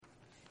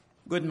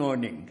Good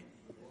morning.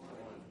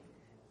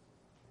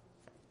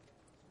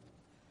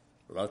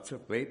 Lots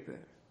of paper,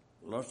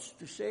 lots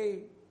to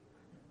say.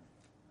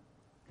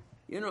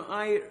 You know,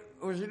 I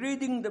was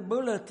reading the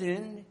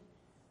bulletin.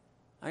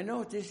 I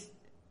noticed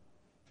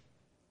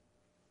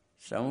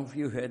some of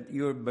you had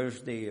your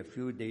birthday a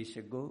few days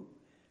ago.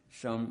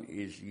 Some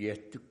is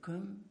yet to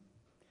come.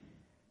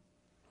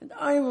 And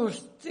I was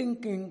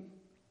thinking,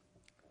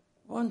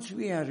 once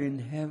we are in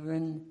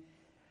heaven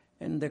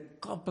and a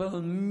couple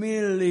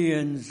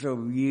millions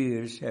of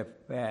years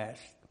have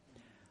passed,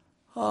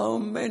 how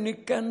many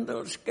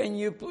candles can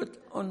you put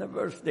on a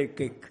birthday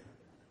cake?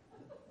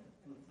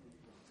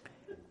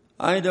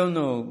 I don't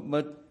know,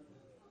 but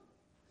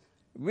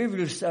we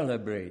will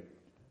celebrate.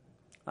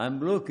 I'm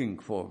looking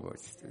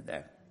forward to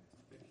that.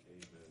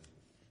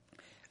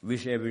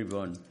 Wish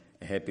everyone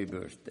a happy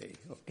birthday,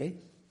 okay?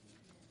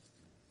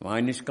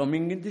 Mine is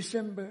coming in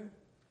December.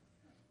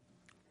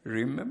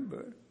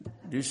 Remember,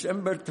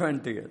 December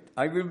 20th.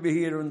 I will be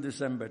here on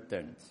December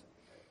 10th.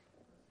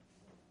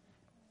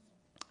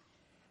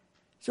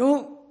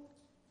 So,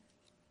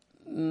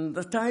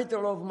 the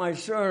title of my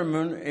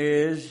sermon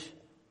is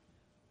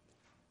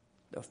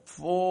The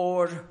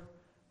 4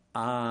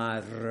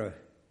 R's.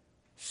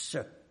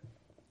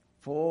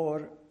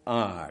 4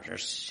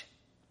 R's.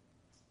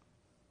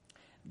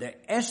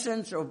 The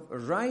essence of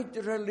right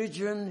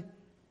religion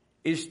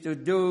is to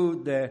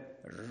do the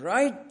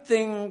right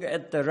thing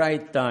at the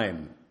right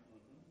time.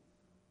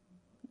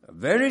 A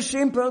very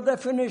simple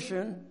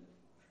definition.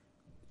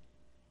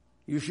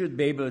 You should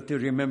be able to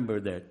remember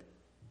that.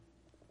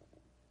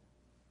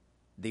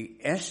 The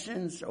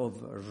essence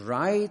of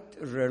right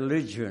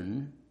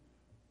religion,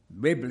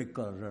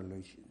 biblical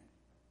religion,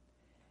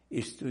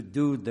 is to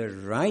do the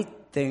right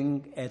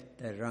thing at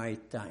the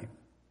right time.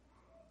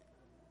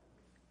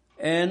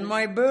 And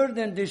my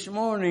burden this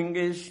morning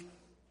is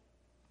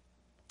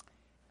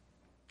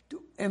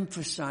to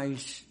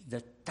emphasize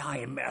the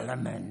time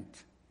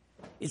element.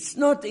 It's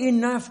not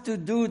enough to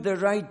do the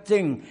right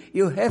thing.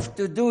 You have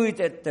to do it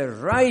at the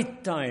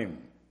right time.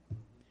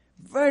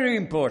 Very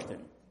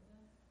important.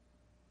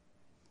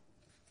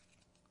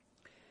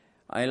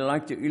 I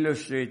like to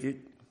illustrate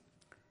it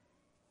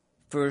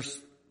first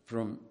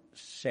from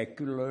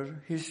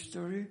secular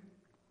history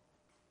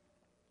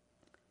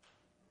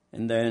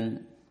and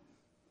then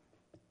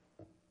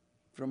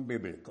from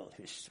biblical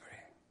history.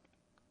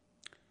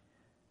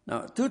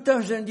 Now,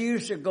 2,000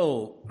 years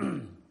ago,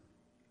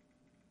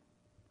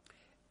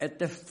 at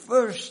the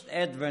first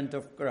advent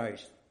of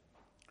Christ,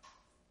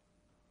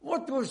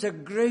 what was the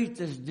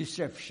greatest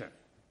deception?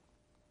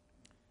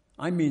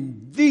 I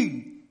mean,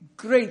 the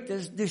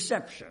greatest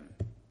deception.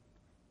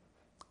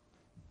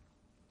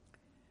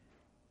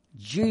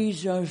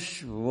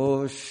 Jesus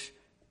was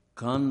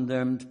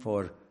condemned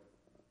for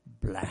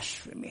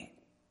blasphemy.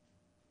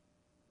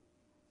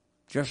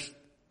 Just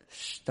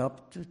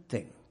stop to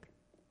think.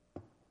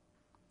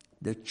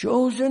 The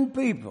chosen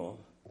people,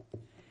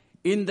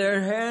 in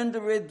their hand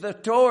with the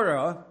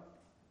Torah,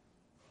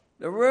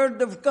 the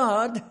Word of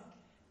God,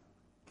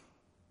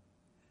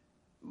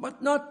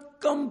 but not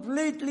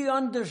completely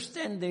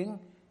understanding,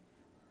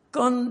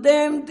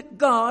 condemned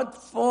God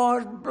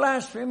for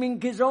blaspheming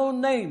His own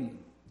name.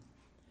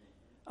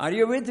 Are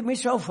you with me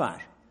so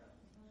far?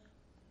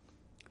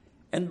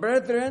 And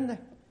brethren,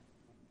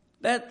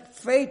 that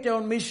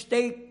fatal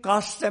mistake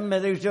cost them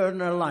an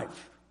eternal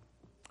life.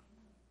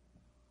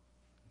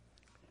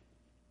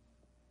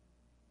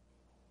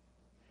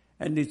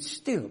 And it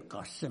still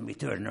costs them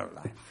eternal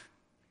life.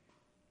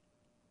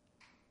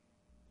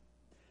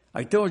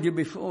 I told you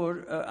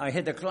before, I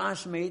had a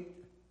classmate.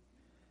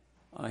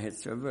 I had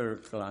several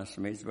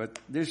classmates, but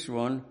this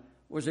one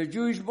was a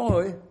Jewish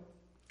boy.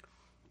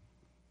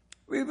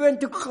 We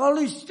went to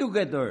college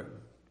together.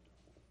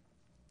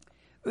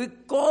 We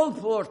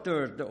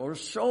colported or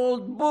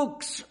sold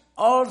books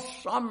all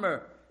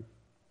summer.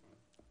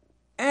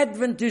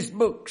 Adventist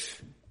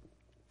books.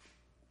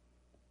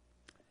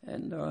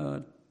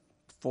 And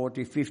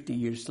 40, 50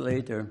 years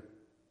later,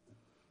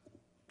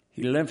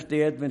 he left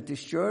the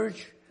Adventist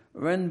church,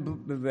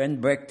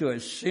 went back to a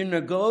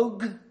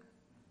synagogue.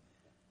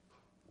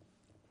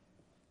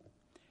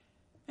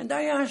 And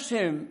I asked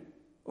him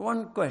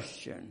one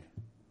question.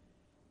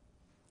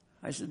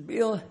 I said,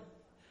 Bill,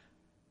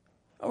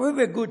 we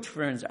were good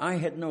friends. I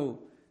had no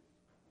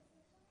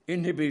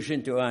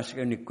inhibition to ask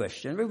any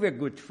question. We were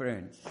good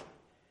friends.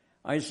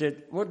 I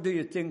said, what do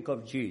you think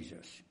of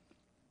Jesus?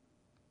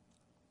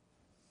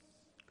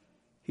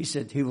 He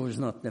said he was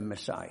not the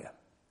Messiah.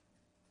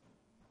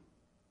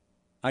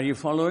 Are you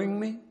following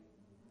me?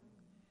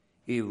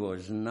 He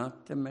was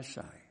not the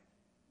Messiah.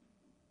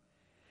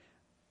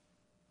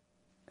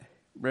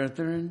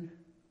 Brethren,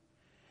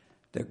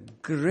 the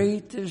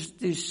greatest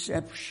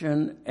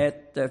deception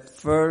at the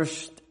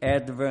first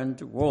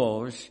advent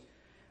was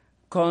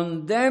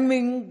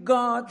condemning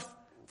God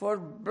for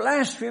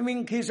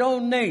blaspheming His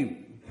own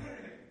name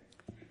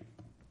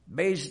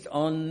based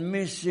on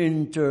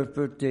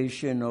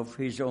misinterpretation of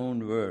His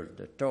own word,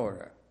 the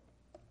Torah.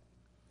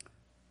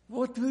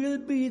 what will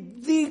be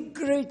the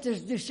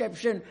greatest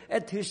deception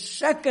at his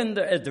second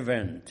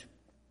advent.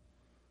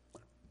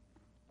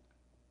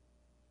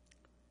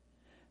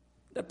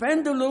 The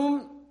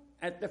pendulum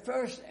at the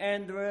first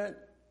advent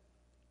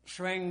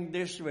swung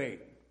this way.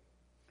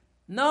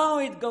 Now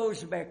it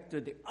goes back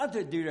to the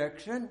other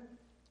direction.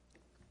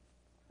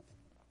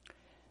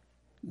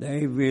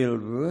 They will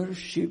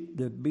worship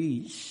the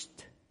beast.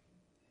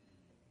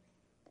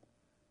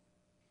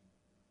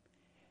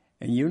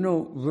 And you know,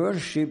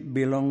 worship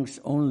belongs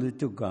only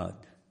to God,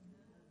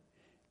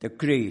 the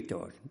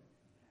Creator.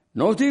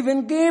 Not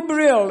even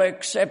Gabriel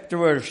accepted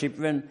worship.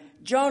 When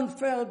John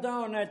fell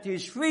down at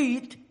his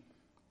feet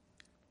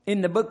in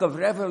the book of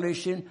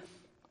Revelation,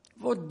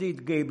 what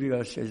did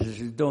Gabriel say? He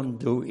said, don't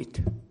do it.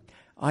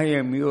 I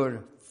am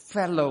your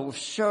fellow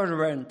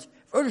servant.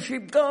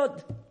 Worship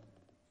God.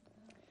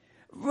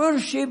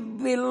 Worship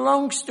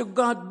belongs to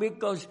God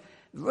because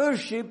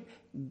worship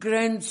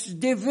grants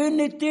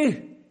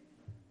divinity.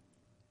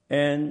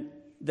 And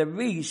the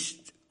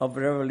beast of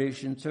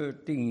Revelation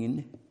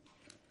 13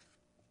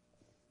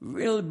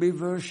 will be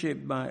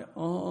worshipped by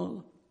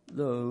all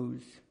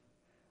those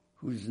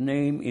whose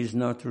name is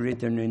not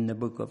written in the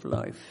book of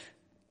life.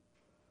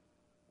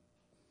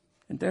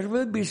 And there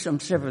will be some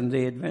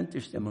Seventh-day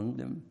Adventists among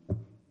them.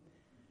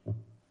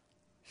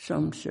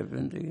 Some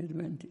Seventh-day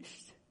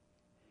Adventists.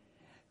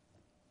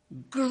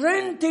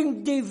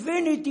 Granting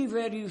divinity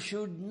where you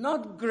should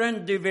not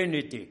grant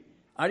divinity.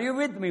 Are you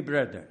with me,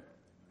 brother?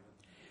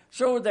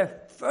 So the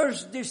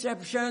first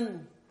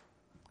deception,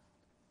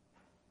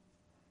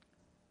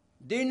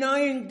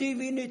 denying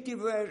divinity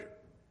where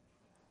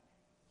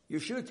you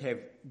should have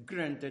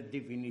granted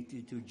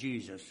divinity to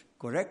Jesus,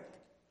 correct?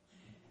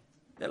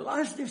 The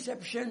last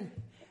deception,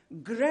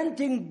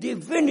 granting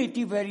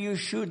divinity where you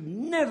should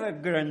never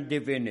grant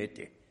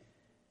divinity.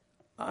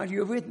 Are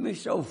you with me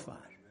so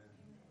far?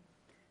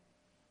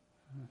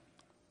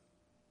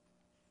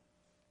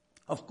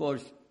 Of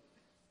course,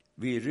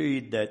 we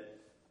read that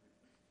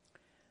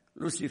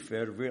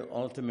Lucifer will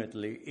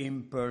ultimately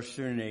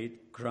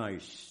impersonate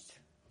Christ.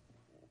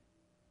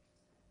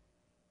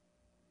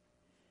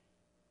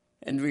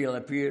 And will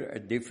appear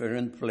at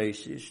different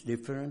places,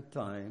 different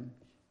times.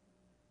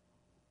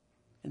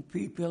 And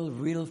people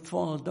will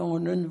fall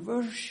down and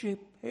worship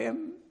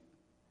him,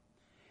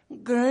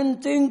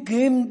 granting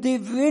him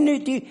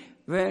divinity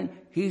when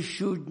he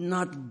should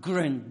not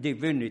grant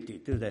divinity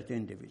to that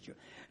individual.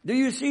 Do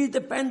you see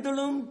the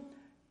pendulum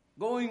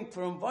going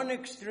from one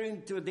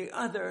extreme to the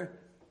other?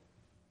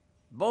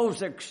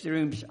 Both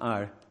extremes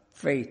are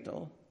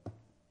fatal.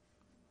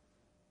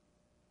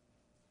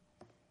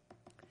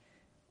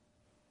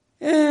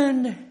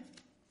 And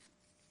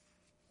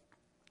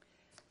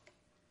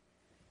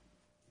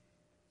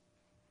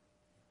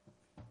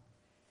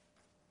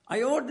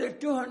I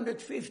ordered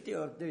 250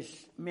 of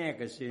this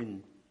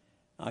magazine.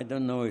 I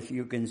don't know if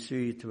you can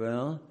see it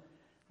well.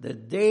 The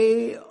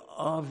Day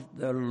of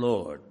the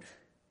Lord.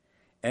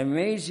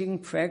 Amazing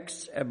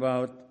facts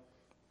about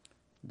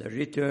the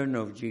return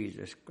of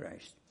Jesus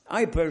Christ.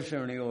 I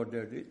personally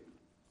ordered it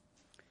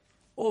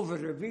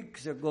over a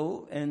week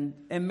ago, and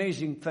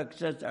amazing facts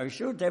that I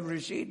should have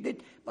received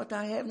it, but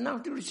I have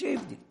not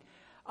received it.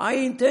 I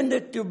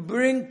intended to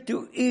bring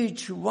to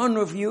each one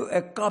of you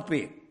a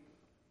copy.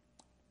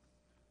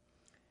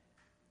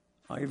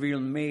 I will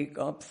make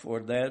up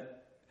for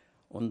that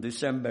on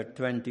December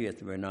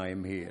 20th when I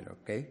am here,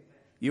 okay?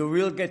 You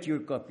will get your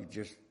copy,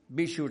 just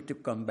be sure to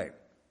come back.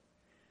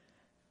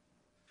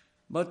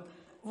 But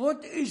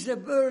what is the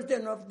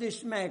burden of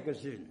this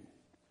magazine?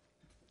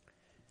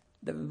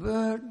 The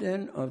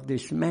burden of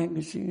this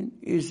magazine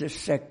is the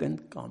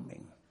second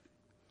coming.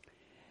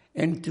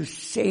 And to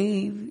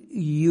save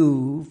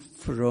you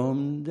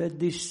from the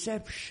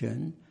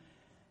deception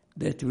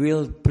that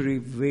will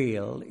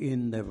prevail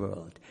in the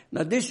world.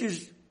 Now this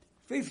is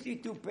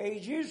 52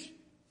 pages.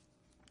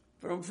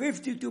 From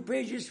 52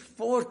 pages,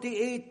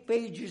 48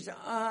 pages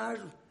are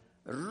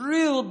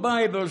real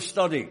Bible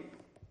study.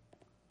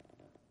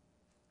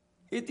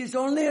 It is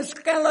only a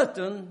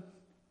skeleton,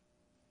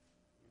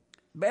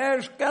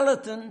 bare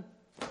skeleton,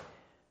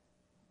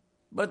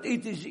 but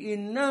it is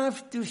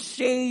enough to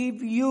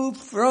save you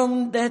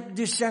from that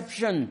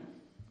deception,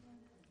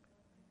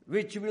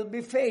 which will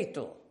be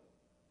fatal.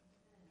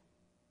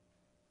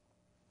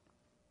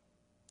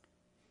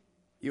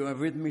 You are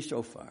with me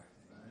so far?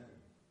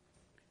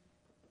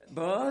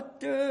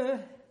 But you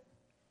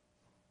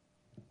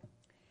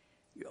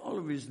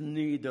always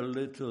need a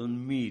little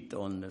meat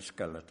on the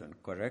skeleton,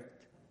 correct?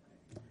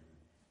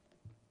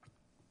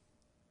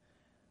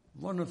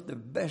 One of the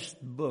best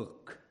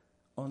books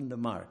on the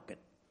market.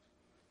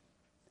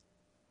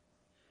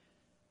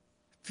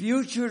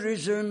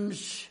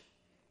 Futurism's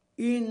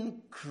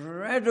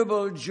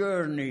Incredible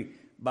Journey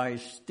by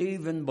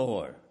Stephen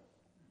Bohr.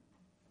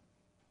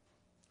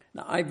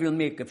 Now, I will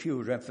make a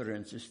few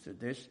references to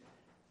this.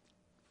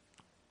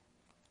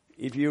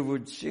 If you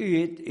would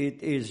see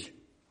it,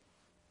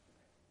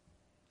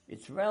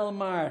 it's well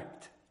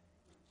marked.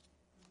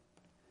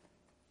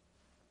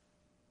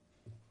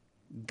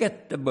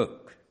 Get the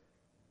book.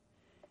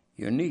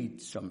 you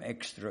need some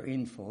extra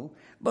info.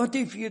 But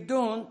if you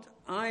don't,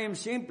 I am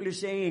simply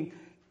saying,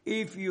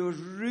 if you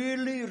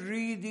really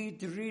read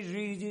it,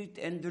 reread it,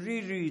 and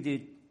reread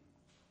it,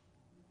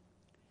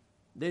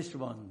 this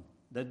one,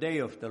 the day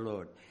of the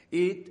Lord,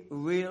 it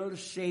will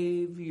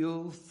save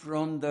you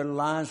from the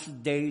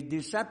last day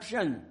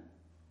deception.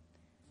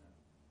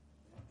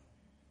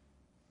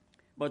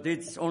 But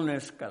it's only a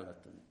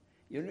skeleton.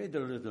 You need a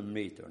little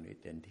meat on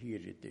it, and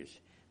here it is.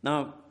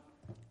 Now,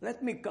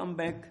 let me come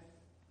back.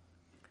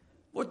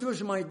 What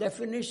was my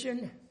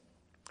definition?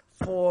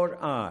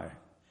 4R.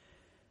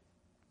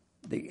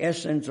 The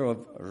essence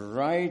of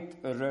right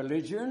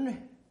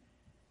religion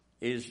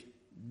is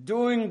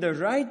doing the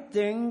right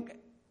thing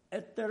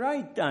at the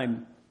right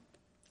time.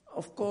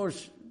 Of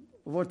course,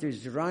 what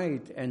is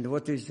right and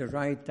what is the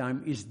right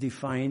time is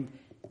defined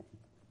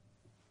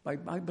by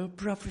Bible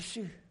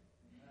prophecy,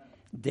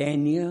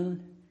 Daniel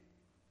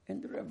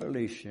and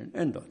Revelation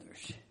and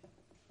others.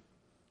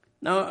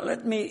 Now,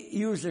 let me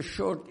use a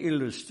short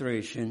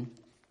illustration.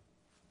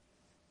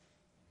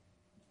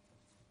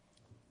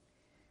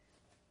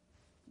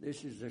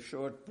 This is a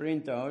short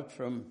printout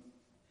from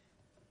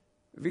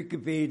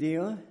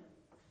Wikipedia.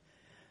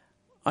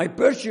 I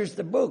purchased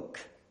the book.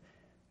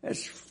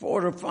 It's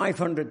 400 or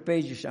 500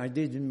 pages. I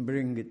didn't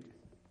bring it.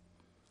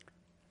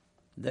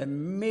 The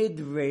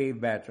Midway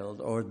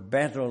Battle, or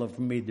Battle of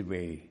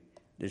Midway.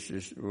 This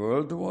is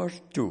World War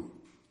II.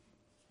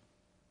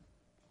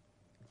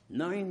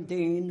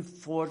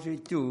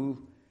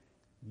 1942,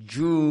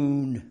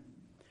 June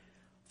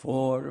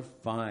 4,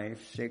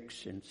 5,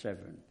 6, and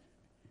 7.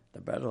 The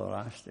battle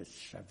lasted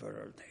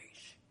several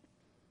days.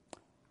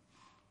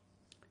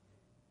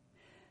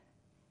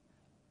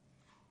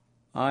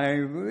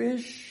 I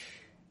wish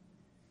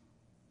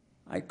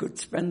I could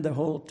spend the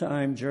whole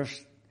time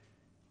just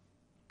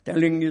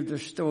telling you the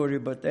story,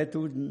 but that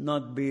would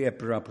not be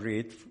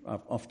appropriate.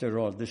 After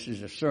all, this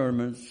is a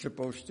sermon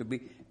supposed to be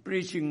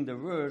preaching the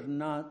word,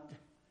 not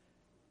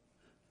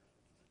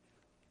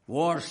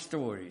war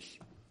stories.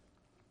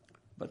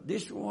 But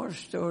this war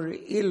story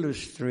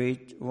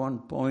illustrates one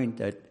point,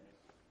 that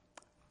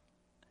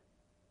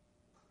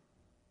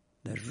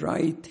the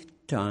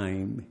right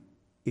time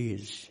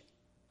is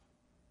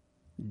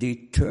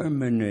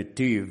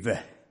determinative.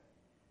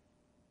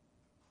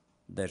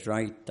 The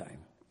right time.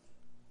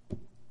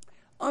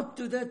 Up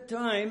to that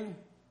time,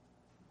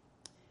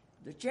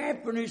 the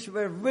Japanese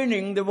were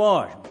winning the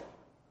war.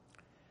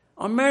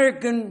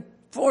 American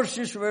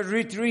forces were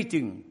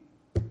retreating,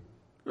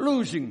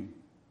 losing.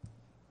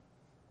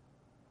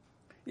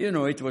 You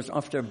know, it was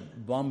after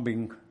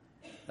bombing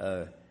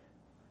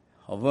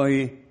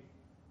Hawaii,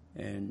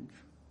 and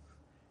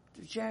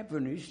the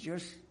Japanese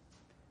just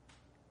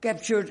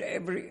captured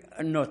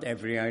not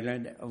every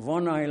island,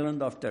 one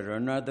island after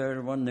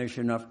another, one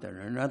nation after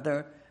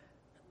another.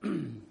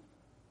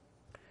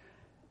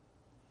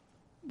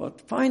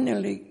 But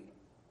finally,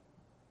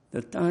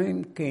 the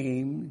time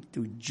came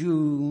to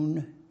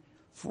June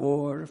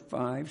 4,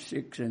 5,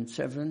 6, and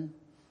 7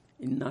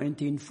 in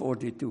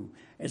 1942.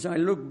 As I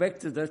look back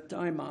to that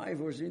time, I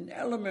was in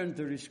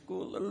elementary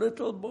school, a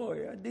little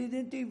boy. I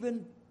didn't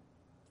even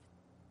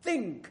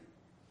think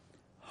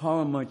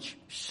how much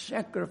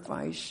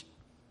sacrifice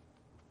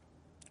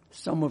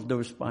some of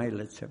those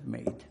pilots have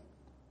made.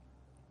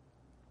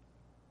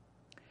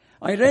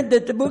 I read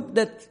that the book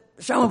that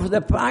some of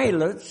the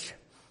pilots,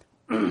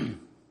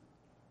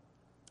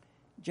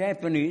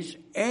 Japanese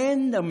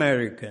and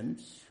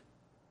Americans,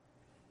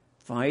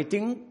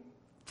 fighting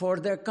for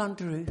their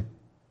country,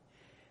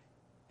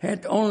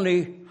 had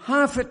only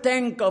half a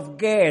tank of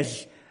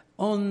gas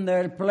on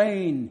their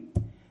plane.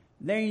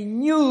 They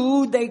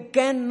knew they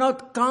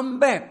cannot come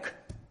back.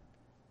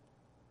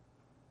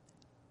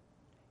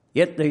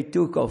 Yet they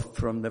took off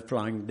from the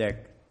flying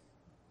deck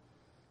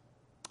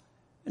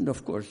and,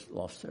 of course,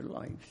 lost their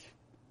lives.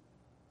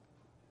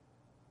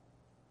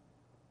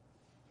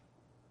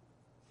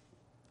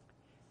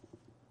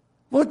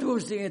 What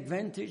was the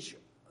advantage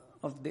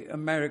of the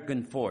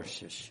American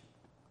forces?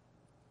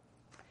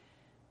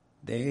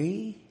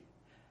 They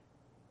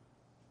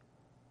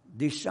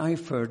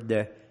deciphered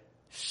the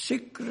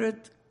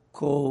secret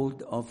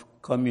code of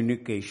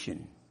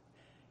communication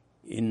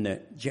in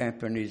the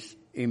Japanese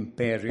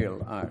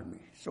Imperial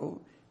Army.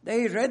 So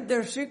they read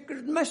their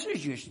secret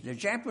messages. The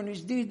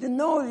Japanese didn't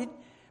know it,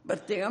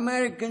 but the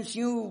Americans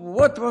knew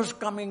what was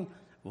coming,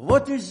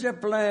 what is the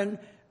plan,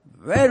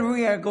 where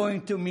we are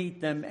going to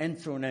meet them, and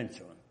so on and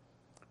so on.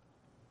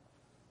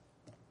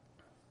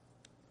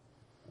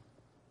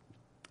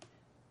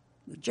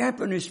 The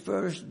Japanese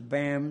first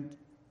bombed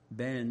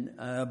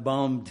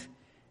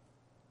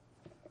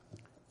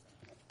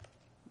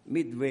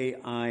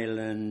Midway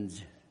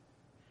Island.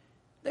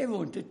 They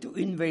wanted to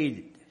invade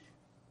it.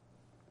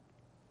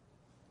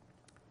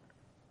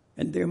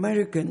 And the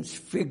Americans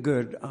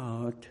figured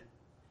out,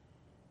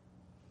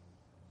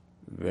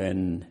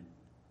 when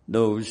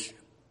those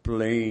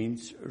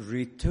planes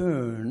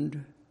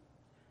returned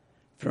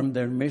from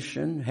their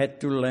mission,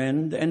 had to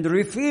land and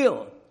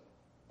refuel.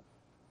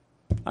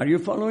 Are you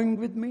following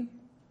with me?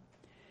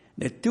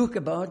 They took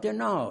about an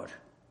hour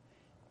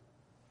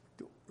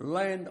to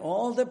land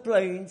all the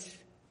planes,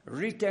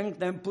 retank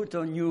them, put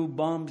on new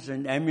bombs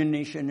and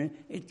ammunition.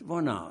 It's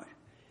 1 hour.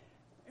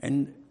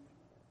 And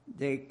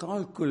they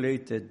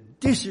calculated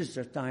this is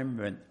the time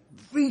when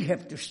we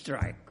have to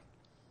strike.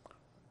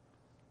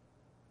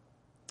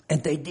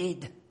 And they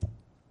did.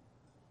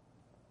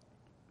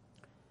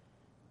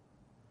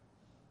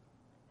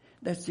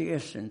 That's the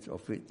essence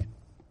of it.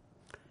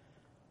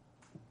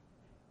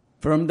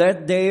 From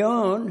that day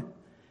on,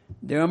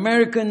 the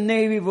American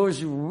Navy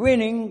was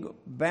winning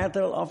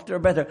battle after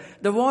battle.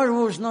 The war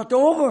was not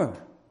over.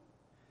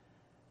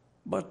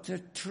 But the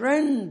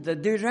trend, the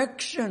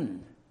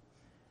direction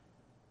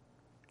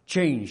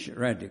changed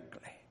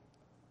radically.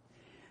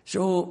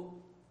 So,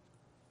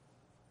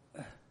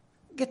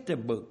 get the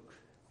book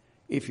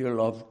if you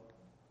love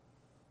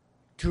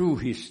true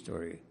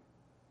history.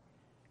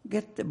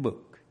 Get the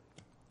book,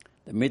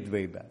 The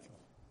Midway Battle.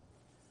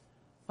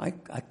 I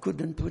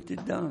couldn't put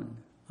it down.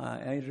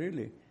 I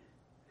really...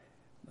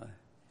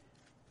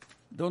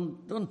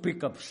 Don't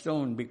pick up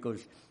stone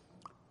because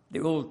the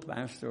old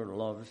pastor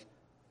loves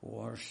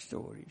war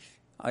stories.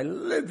 I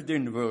lived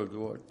in World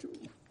War II,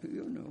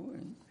 you know,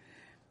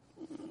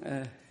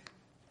 and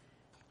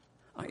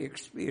I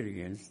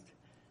experienced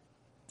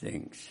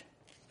things.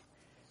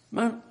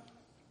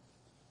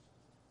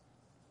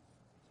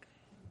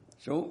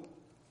 So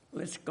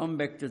let's come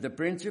back to the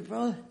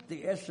principle,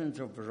 the essence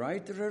of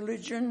right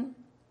religion,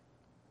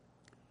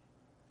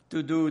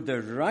 to do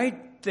the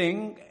right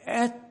thing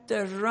at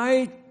the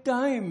right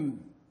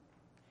time.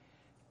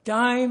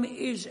 Time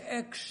is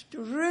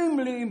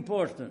extremely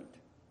important.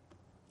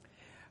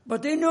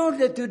 But in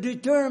order to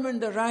determine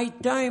the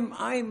right time,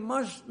 I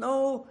must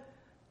know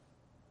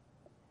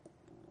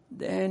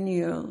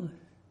Daniel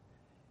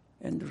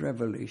and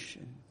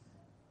Revelation.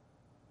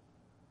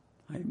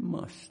 I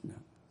must know.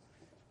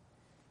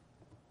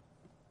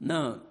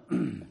 Now,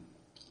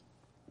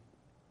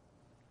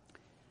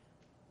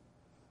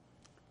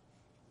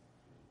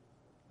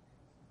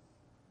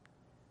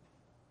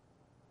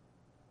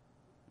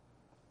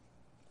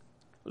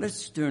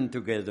 let's turn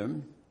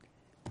together.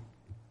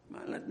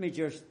 Let me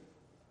just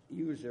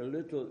use a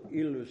little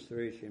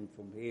illustration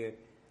from here.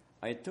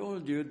 I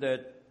told you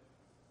that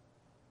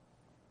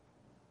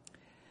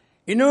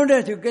in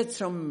order to get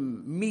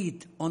some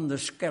meat on the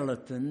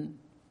skeleton,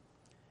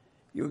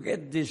 you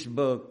get this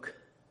book,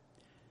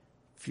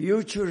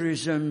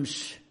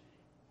 Futurism's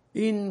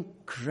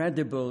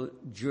Incredible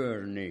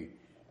Journey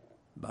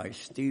by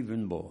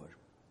Stephen Bohr.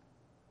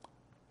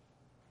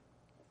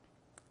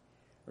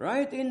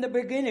 Right in the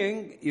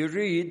beginning, you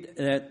read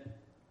that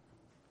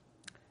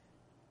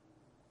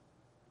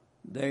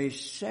they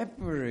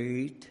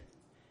separate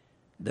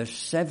the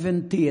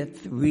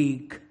 70th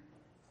week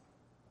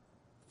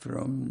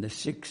from the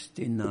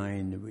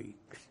 69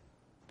 weeks.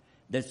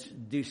 That's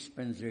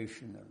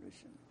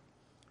dispensationalism.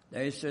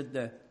 They said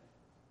the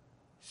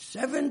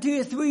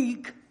 70th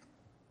week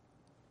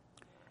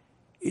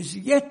is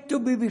yet to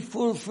be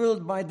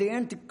fulfilled by the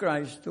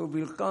Antichrist, who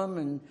will come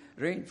and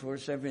reign for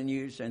 7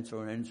 years, and so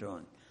on and so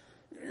on.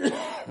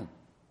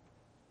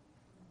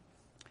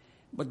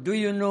 But do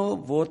you know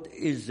what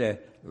is the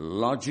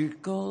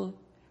logical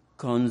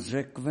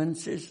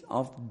consequences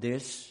of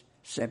this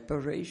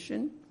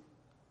separation?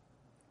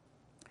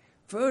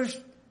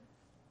 First,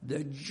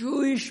 the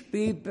Jewish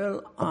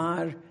people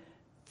are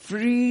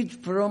freed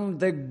from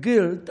the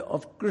guilt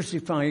of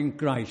crucifying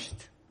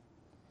Christ.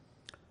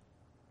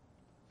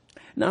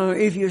 Now,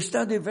 if you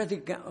study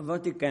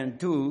Vatican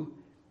II,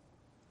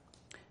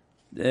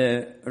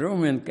 the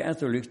Roman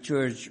Catholic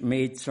Church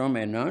made some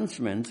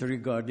announcements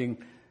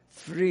regarding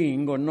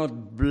freeing or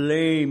not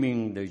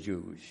blaming the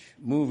Jews,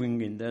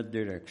 moving in that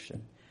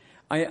direction.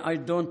 I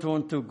don't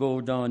want to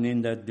go down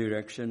in that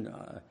direction.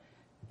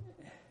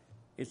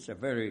 It's a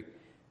very,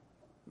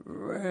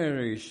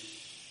 very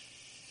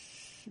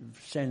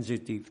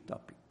sensitive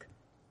topic.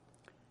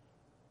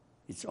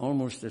 It's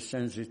almost as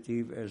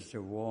sensitive as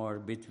the war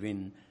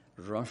between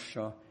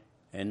Russia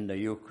and the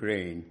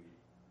Ukraine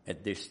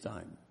at this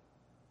time.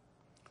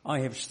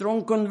 I have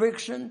strong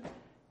conviction,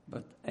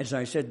 but as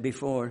I said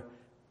before,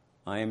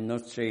 I am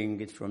not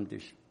saying it from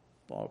this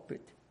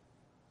pulpit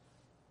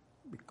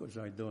because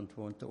I don't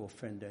want to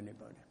offend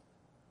anybody.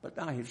 But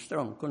I have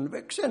strong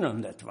conviction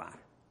on that war.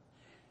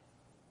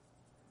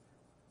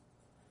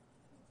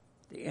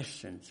 The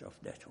essence of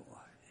that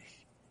war is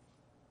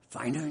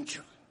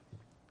financial.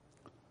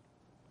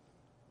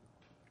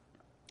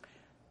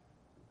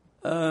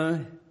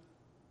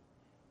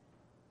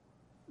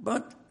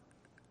 But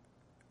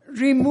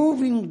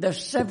removing the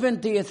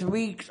 70th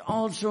weeks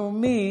also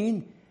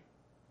mean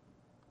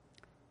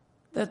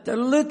that the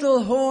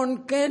little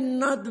horn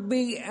cannot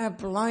be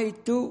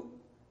applied to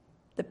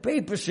the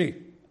papacy.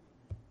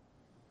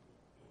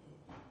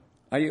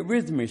 Are you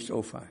with me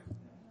so far?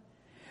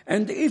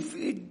 And if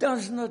it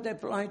does not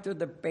apply to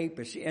the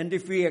papacy, and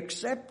if we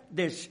accept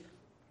this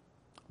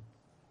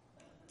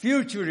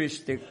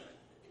futuristic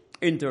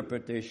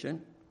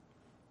interpretation,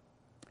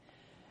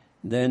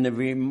 then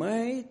we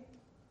might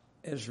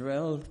as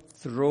well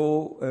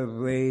throw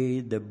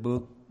away the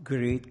book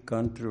Great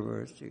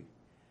Controversy.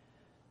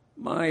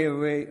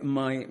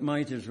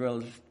 Might as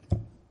well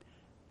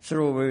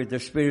throw away the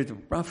spirit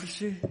of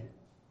prophecy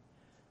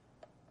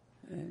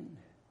and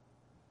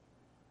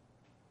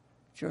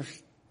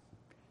just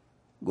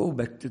go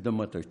back to the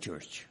mother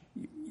church.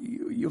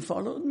 You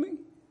followed me?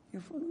 You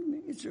followed me?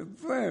 It's a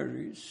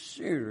very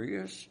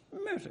serious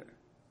matter.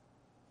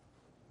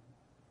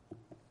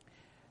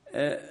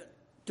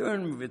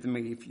 Turn with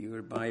me, if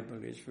your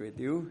Bible is with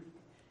you.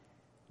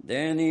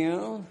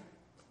 Daniel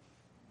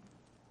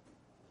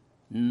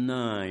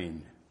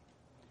 9.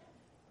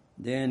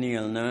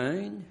 Daniel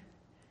 9,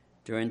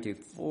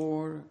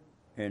 24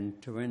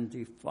 and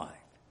 25.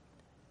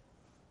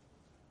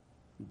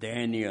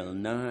 Daniel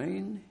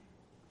 9,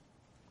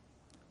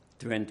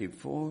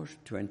 24,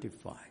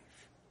 25.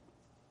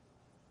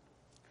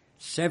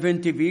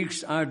 70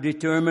 weeks are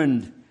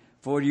determined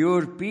for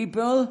your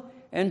people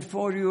and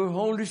for your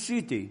holy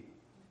city,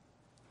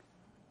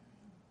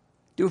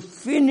 to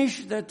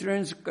finish the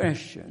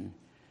transgression,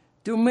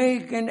 to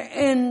make an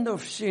end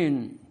of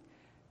sin,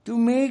 to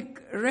make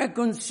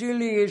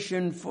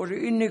reconciliation for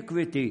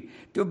iniquity,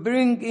 to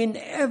bring in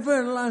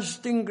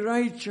everlasting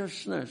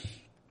righteousness,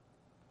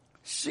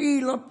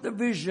 seal up the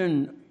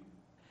vision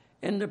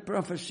and the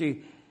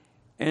prophecy,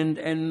 and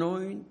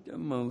anoint the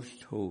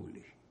most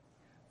holy.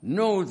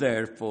 Know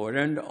therefore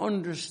and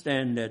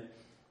understand that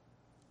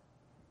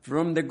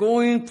from the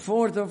going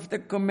forth of the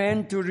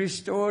command to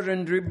restore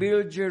and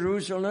rebuild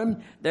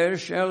Jerusalem, there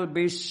shall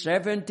be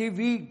 70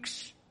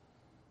 weeks.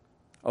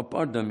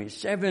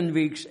 7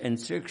 weeks and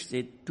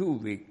 62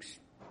 weeks.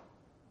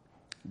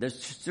 The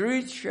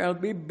streets shall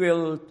be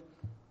built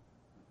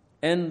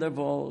and the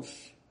walls,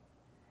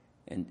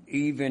 and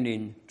even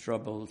in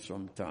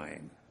troublesome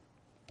time.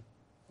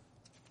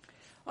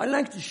 I'd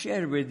like to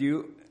share with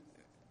you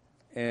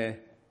a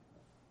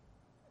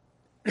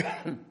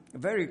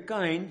very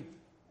kind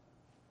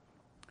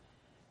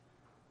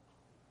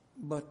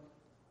but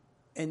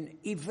an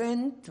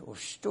event or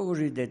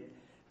story that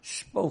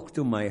spoke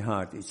to my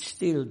heart. It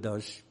still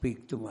does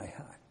speak to my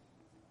heart.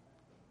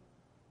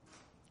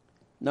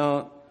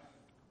 Now,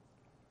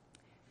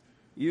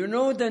 you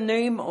know the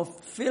name of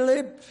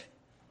Philip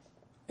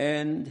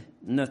and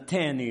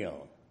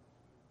Nathaniel.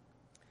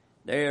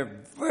 They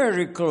are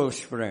very close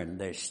friends.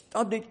 They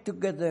studied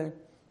together,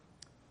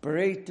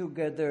 prayed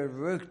together,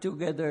 worked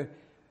together.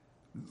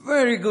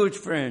 Very good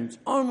friends,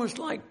 almost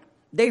like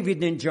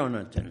David and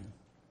Jonathan.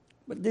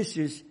 But this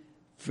is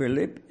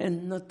Philip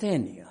and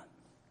Nathaniel.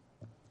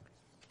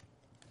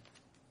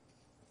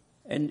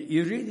 And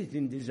you read it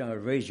in these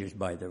outrageous,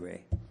 by the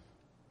way.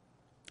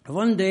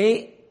 One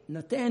day,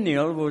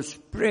 Nathaniel was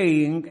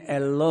praying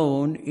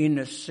alone in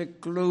a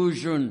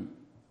seclusion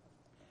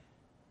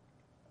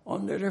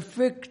under a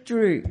fig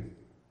tree.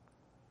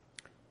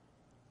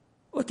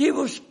 But he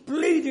was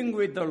pleading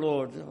with the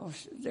Lord,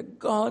 the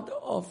God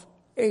of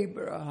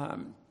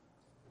Abraham,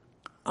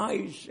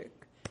 Isaac,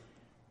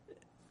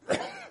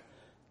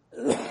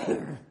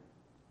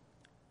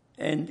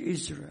 and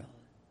Israel.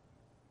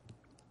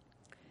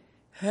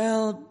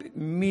 Help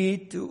me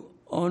to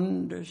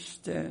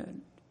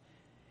understand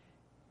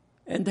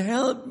and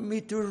help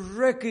me to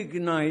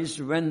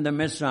recognize when the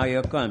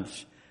Messiah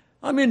comes.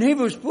 I mean, he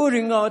was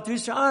pouring out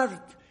his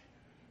heart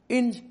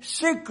in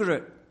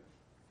secret.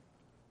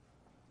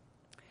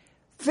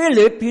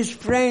 Philip, his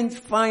friend,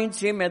 finds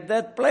him at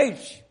that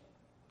place.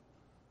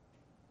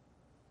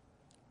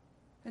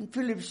 And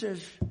Philip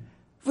says,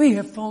 we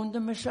have found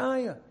the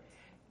Messiah,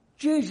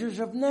 Jesus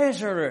of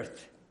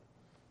Nazareth.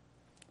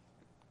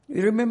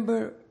 You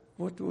remember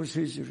what was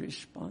his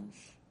response?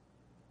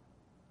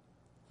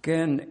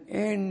 Can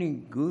any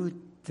good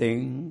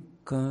thing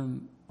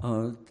come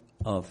out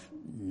of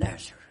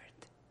Nazareth?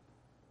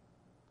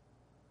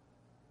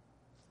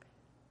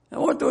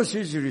 And what was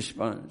his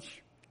response?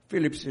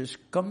 Philip says,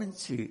 come and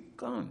see.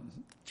 Come.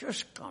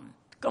 Just come.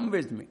 Come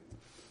with me.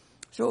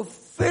 So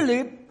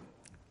Philip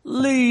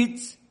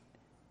leads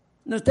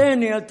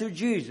Nathanael to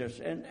Jesus.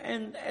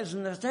 And as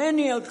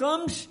Nathanael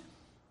comes,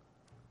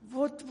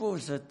 what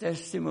was the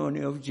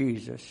testimony of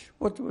Jesus?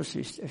 What was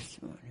his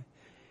testimony?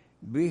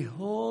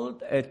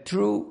 Behold, a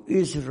true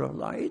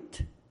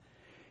Israelite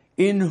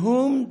in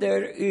whom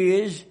there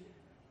is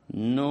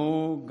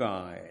no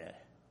guile.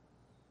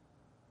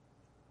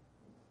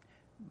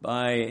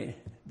 By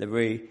the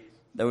way,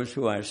 those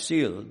who are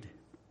sealed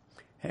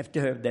have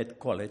to have that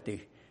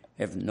quality,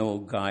 have no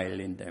guile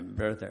in them,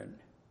 brethren.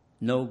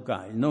 No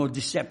guile, no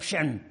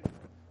deception.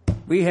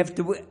 We have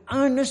to be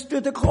honest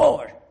to the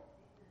core.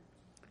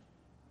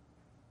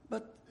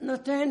 But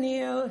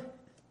Nathanael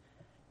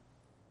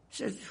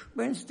said,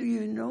 whence do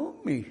you know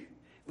me?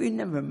 We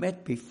never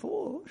met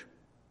before.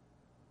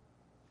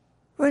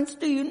 Whence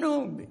do you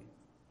know me?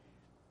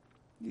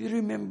 You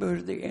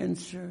remember the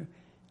answer?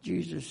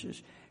 Jesus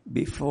says,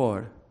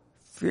 before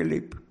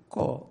Philip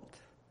called,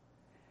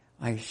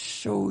 I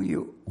saw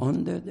you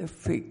under the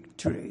fig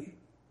tree.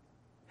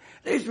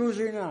 This was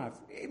enough.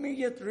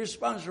 Immediate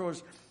response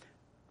was,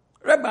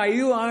 Rabbi,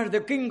 you are the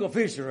king of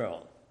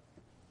Israel.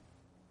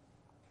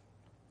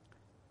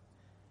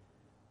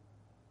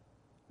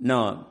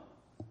 Now,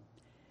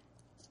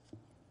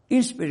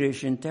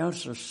 inspiration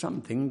tells us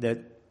something that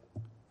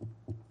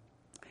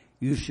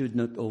you should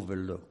not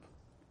overlook.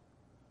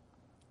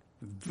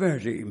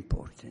 Very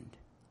important.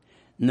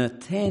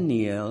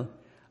 Nathanael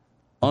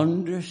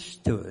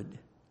understood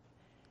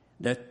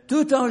that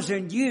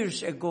 2,000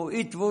 years ago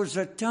it was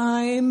a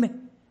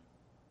time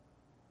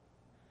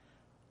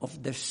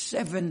of the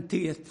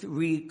 70th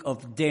week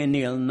of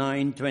Daniel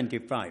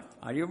 9:25.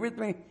 Are you with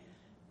me?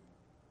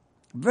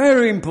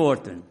 Very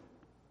important.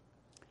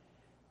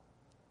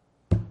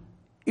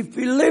 If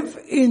we live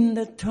in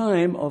the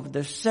time of the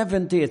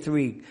 70th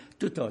week,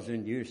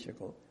 2,000 years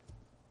ago,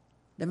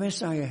 the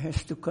Messiah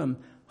has to come.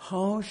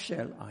 How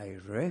shall I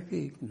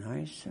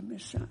recognize the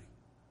Messiah?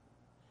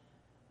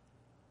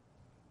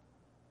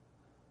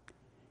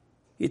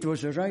 It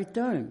was the right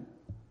time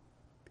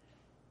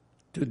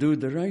to do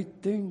the right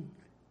thing.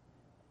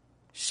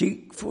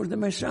 Seek for the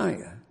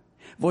Messiah.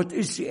 What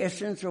is the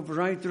essence of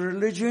right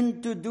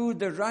religion? To do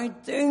the right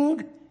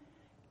thing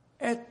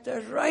at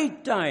the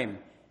right time.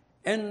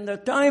 And the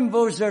time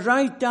was the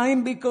right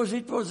time because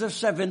it was the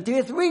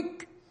 70th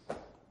week.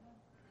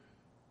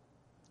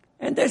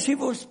 And as he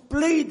was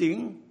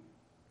pleading,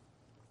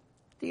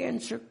 the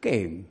answer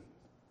came.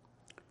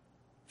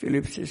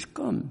 Philip says,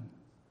 come.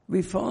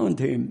 We found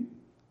him.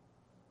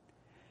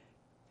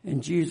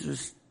 And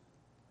Jesus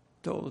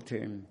told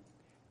him,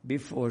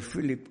 before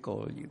Philip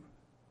called you,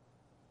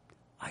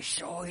 I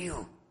saw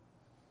you.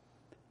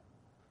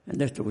 And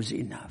that was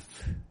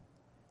enough.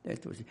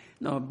 That was.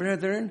 Now,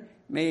 brethren,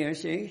 may I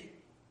say,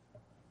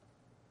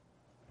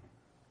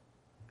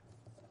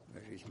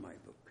 where is my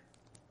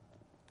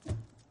book?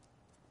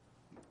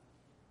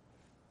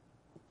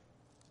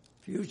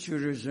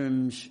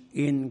 Futurism's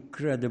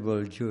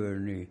incredible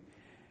journey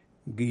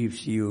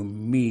gives you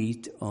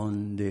meat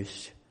on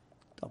this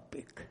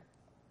topic.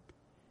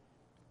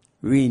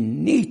 We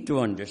need to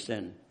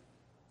understand.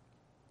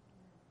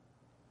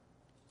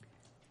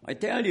 I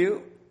tell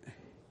you,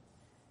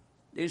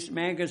 this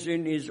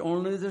magazine is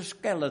only the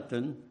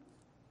skeleton.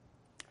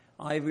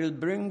 I will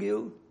bring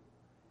you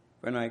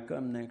when I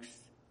come next.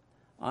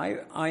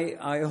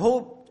 I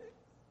hoped,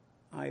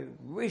 I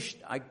wished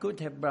I could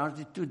have brought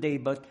it today,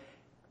 but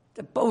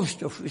the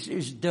post office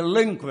is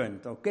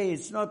delinquent, okay?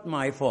 It's not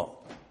my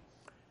fault.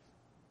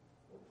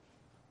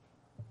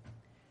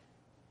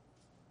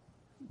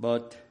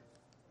 But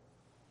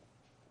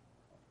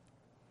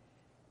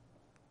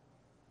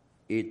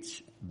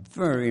it's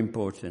very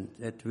important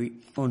that we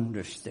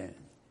understand.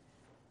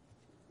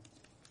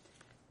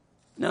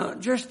 Now,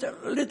 just a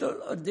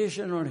little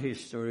additional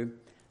history.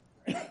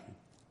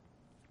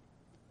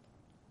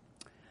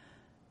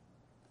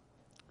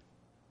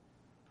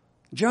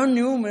 John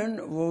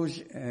Newman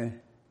was a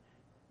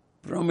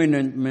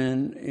prominent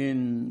man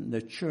in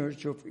the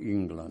Church of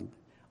England.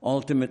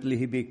 Ultimately,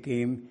 he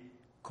became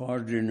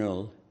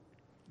Cardinal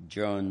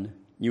John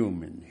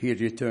Newman. He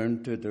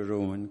returned to the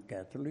Roman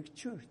Catholic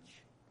Church.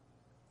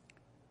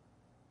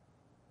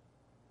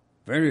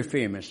 Very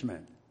famous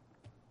man.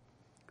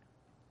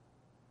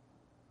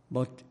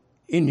 But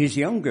in his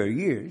younger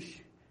years,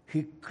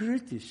 he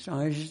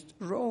criticized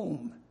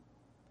Rome.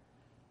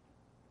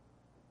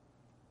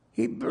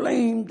 He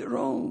blamed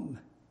Rome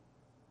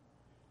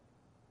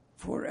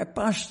for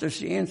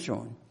apostasy and so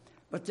on.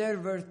 But there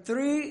were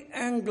 3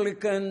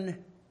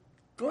 Anglican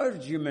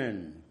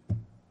clergymen.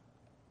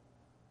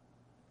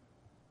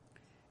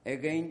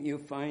 Again, you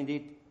find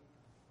it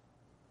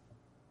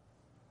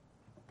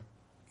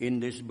in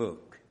this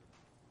book.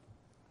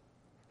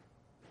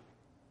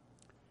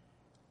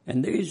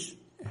 And these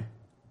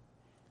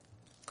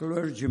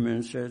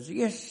clergymen says,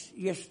 yes,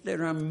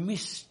 there are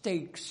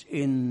mistakes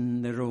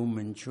in the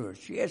Roman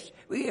Church. Yes,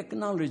 we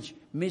acknowledge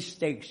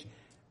mistakes,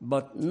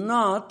 but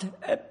not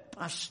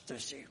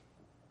apostasy.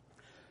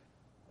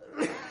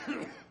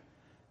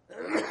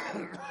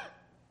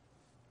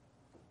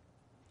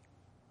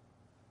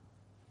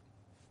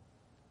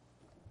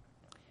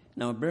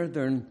 Now,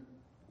 brethren,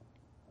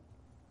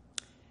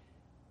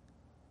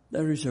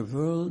 there is a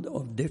world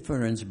of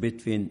difference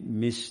between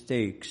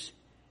mistakes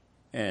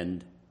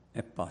and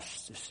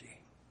apostasy.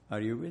 Are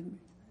you with me?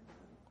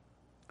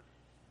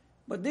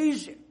 But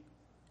these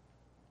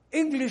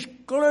English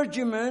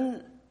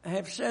clergymen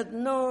have said,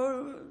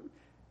 no,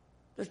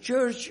 the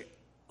Church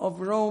of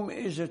Rome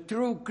is a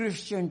true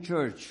Christian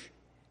church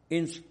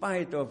in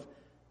spite of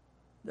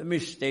the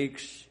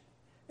mistakes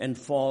and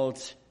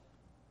faults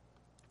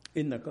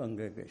in the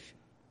congregation.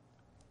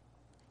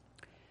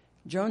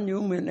 John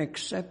Newman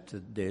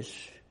accepted this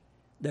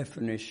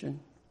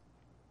definition,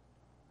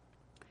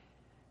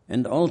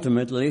 and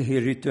ultimately he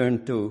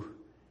returned to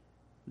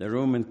the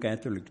Roman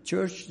Catholic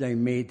Church. They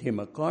made him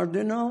a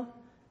cardinal,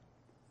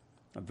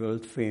 a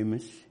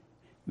world-famous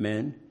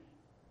man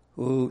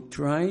who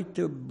tried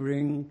to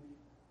bring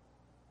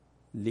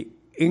the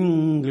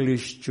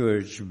English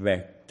church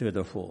back to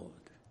the fold.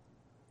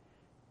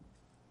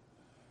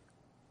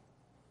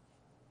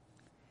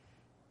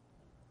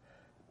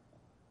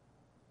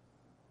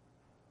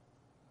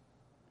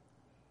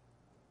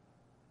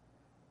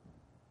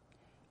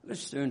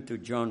 Let's turn to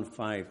John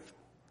 5.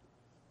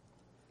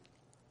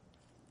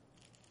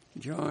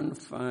 John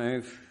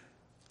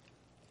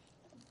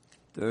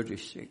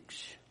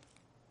 5:36.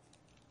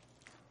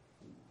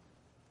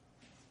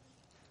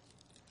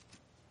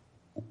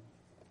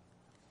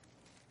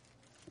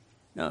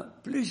 Now,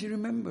 please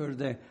remember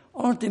the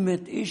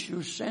ultimate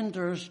issue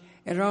centers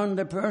around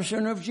the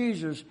person of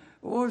Jesus.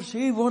 Was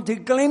he what he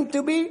claimed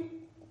to be?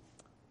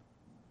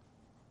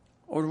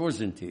 Or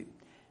wasn't he?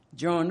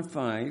 John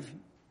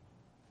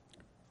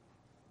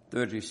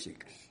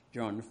 5:36.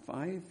 John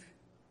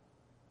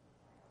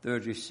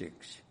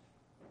 5:36.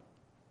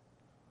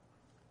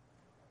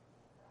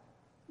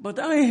 But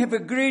I have a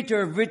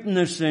greater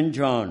witness than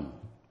John.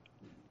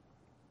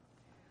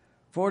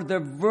 For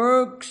the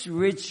works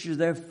which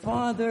the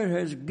Father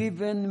has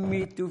given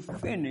me to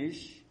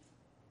finish,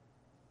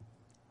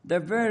 the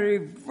very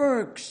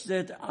works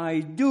that I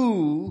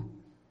do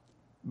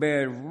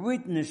bear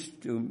witness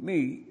to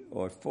me,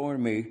 or for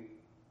me,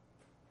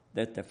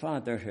 that the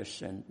Father has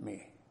sent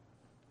me.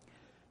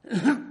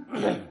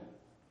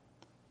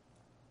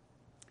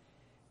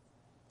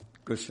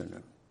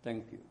 Köszönöm.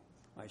 Thank you.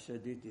 I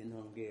said it in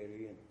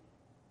Hungarian.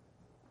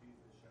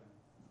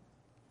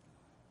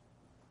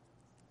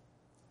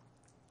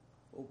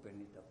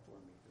 Open it up for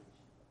me, please.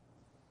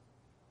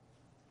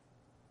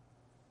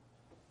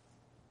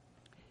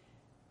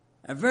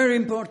 A very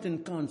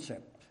important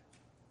concept.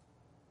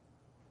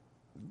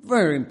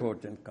 Very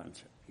important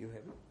concept. You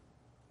have it?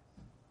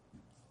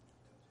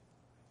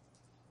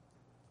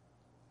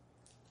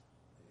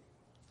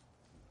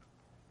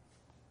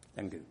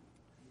 Thank you.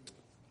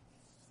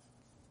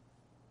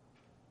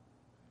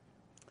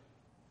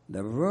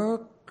 The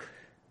work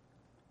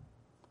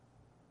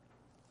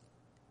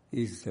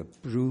is the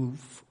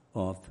proof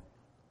of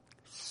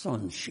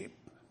sonship.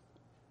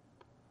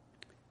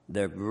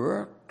 The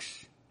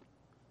works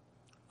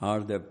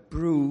are the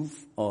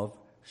proof of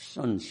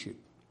sonship.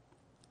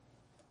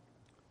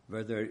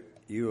 Whether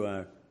you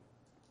are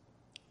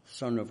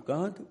son of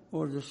God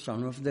or the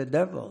son of the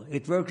devil.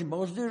 It works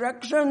both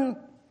directions.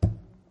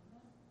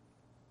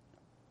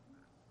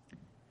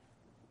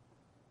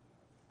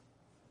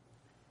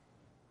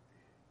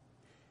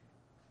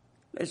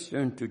 Let's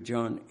turn to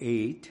John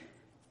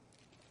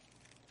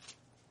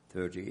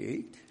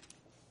 8:38.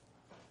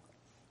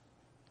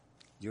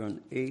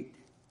 John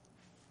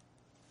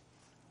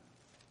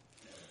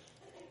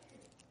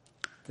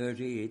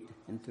 8:38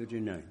 and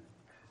 39.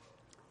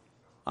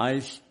 I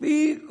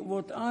speak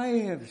what I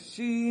have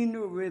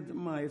seen with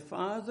my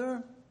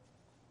Father,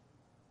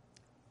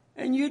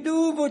 and you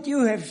do what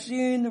you have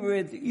seen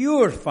with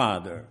your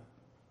father.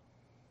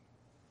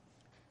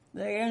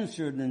 They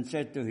answered and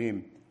said to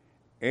him,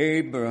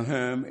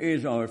 Abraham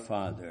is our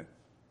father.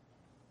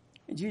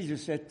 And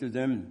Jesus said to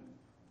them,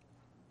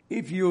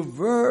 if you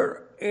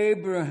were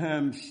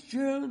Abraham's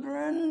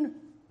children,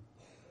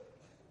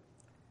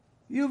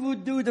 you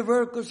would do the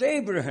work of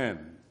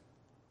Abraham.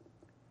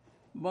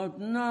 But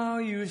now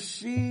you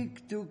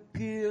seek to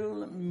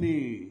kill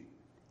me,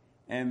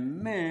 a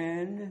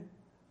man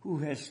who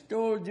has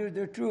told you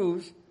the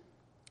truth,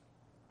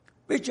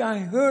 which I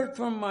heard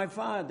from my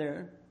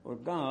Father, or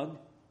God.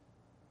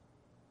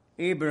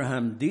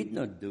 Abraham did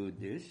not do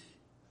this.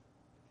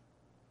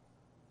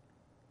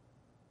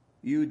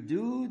 You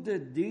do the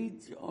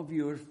deeds of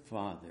your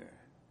father.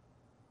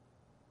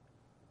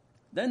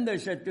 Then they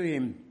said to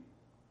him,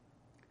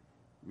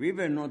 we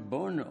were not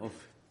born of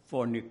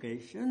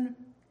fornication.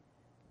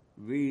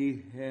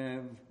 We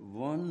have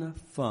one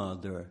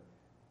Father,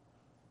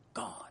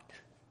 God.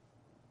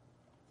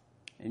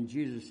 And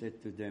Jesus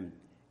said to them,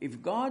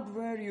 if God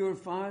were your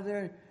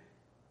Father,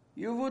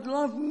 you would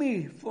love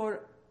me,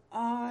 for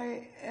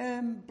I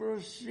am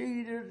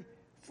proceeded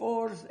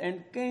forth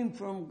and came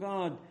from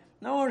God,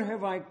 nor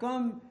have I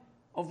come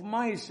of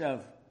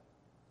myself,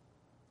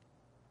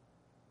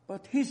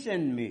 but he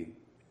sent me.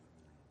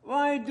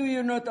 Why do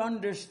you not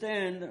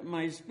understand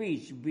my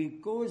speech?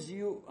 Because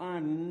you are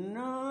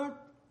not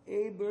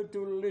able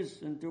to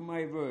listen to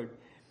my word.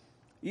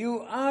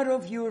 You are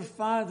of your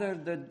father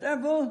the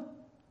devil,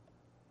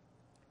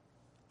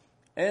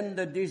 and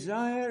the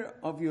desire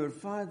of your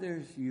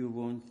fathers you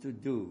want to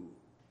do.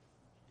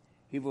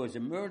 He was a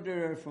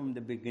murderer from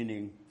the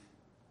beginning,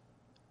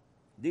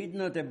 did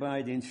not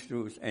abide in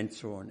truth, and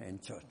so on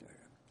and so on.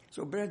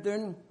 So,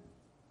 brethren,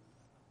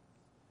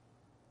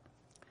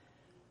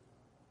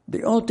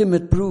 the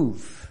ultimate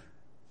proof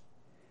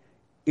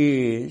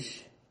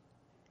is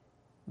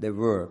the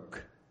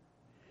work,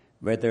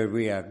 whether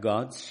we are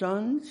God's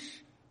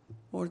sons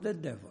or the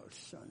devil's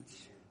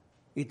sons.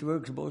 It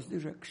works both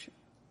directions.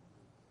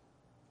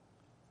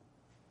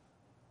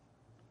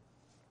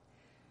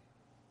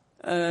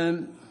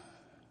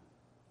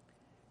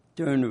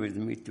 Turn with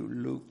me to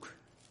Luke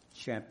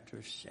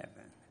chapter 7.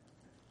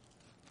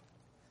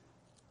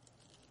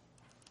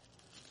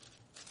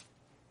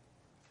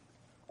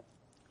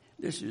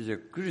 This is a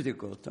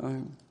critical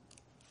time.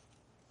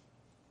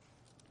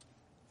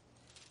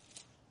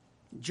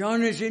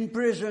 John is in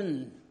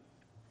prison.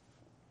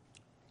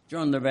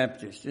 John the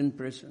Baptist in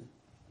prison.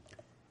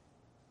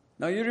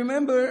 Now you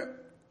remember,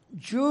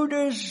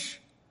 Judas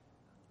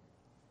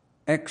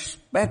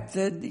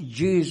expected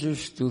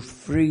Jesus to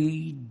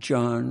free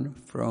John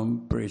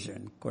from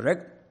prison,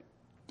 correct?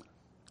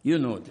 You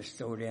know the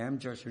story, I'm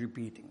just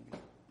repeating it.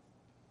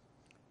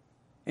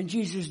 And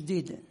Jesus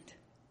didn't.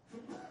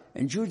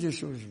 And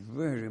Judas was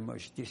very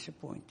much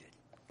disappointed.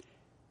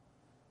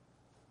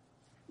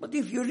 But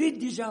if you read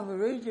these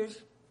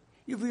averages,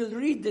 you will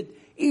read that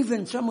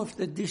even some of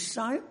the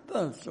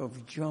disciples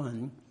of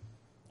John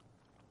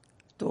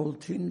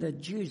told him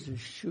that Jesus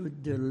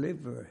should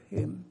deliver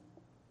him.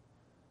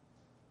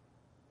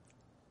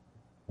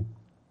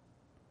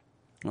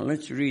 Now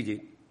let's read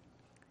it.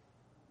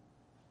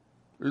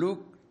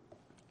 Luke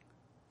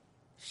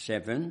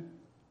 7,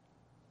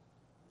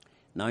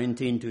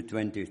 19 to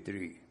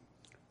 23.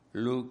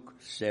 Luke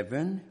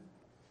 7,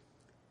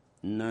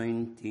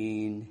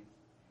 19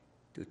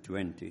 to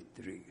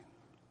 23.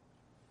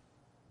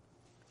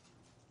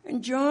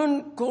 And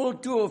John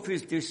called 2 of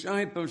his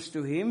disciples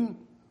to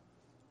him,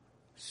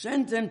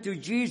 sent them to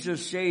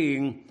Jesus,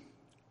 saying,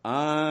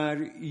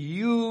 "Are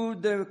you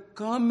the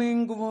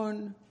coming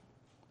one,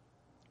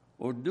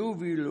 or do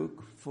we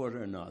look for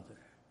another?"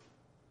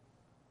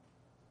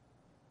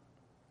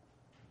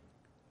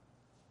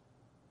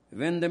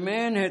 When the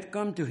man had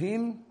come to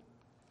him,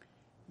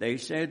 they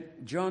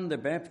said, "John the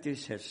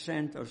Baptist has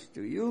sent us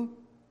to you,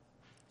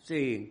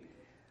 saying,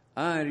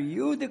 'Are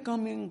you the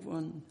coming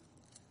one,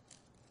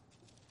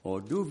 or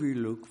do we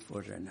look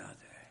for another?'"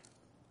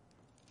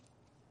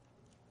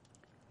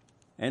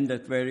 And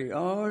that very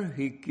hour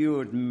he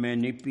cured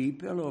many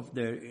people of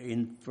their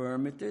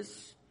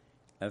infirmities,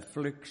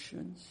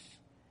 afflictions,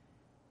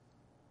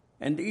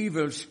 and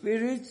evil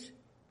spirits,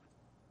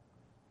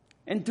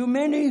 and to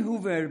many who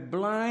were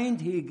blind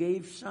he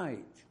gave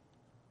sight.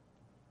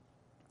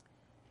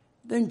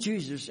 Then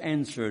Jesus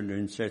answered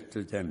and said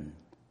to them,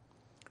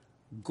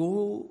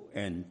 "Go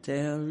and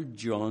tell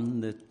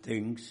John the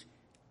things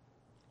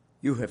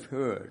you have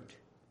heard.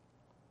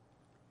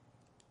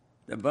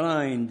 The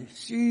blind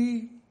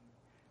see,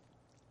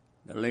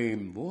 the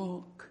lame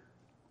walk,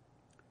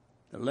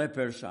 the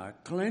lepers are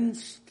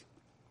cleansed,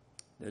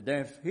 the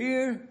deaf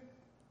hear,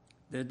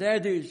 the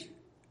dead is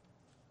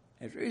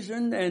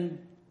risen,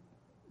 and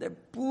the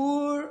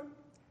poor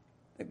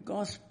the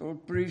gospel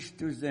preached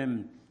to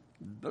them.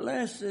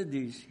 Blessed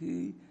is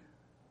he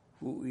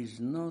who is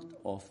not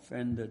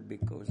offended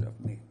because of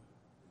me."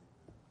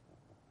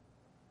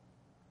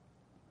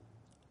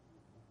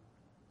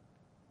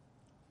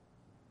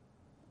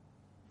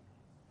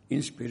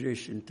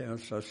 Inspiration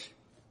tells us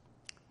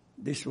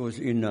this was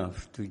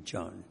enough to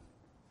John.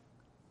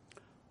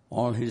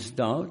 All his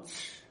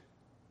doubts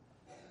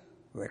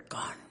were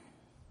gone.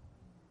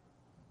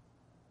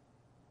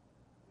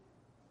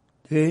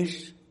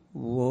 This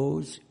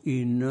was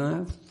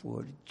enough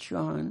for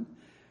John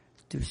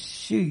to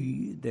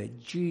see that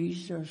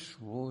Jesus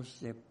was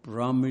the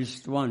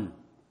promised one.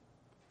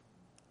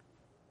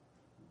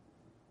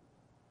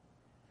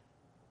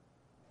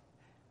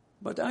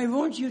 But I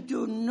want you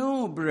to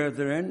know,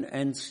 brethren,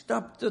 and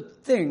stop to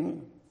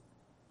think,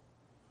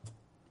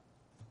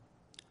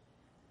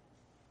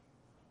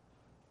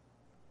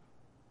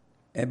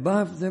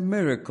 above the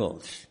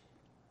miracles.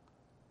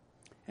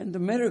 And the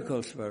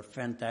miracles were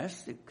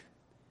fantastic.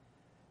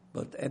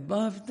 But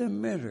above the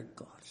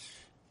miracles,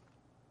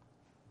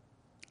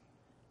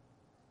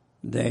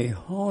 they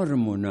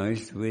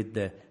harmonized with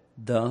the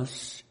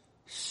 "Thus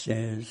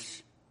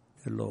says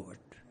the Lord."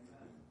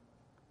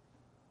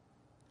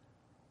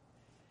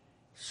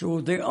 So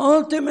the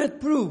ultimate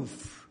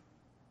proof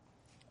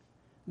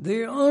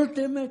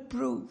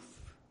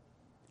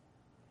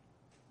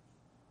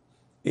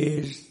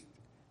is,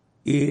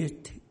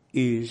 it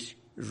is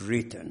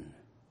written.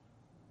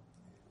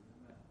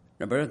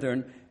 Now,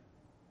 brethren,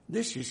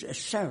 this is a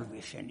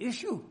salvation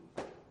issue.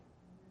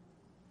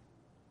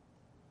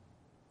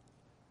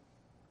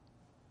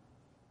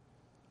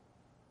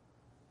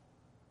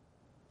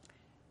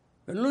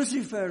 When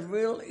Lucifer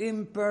will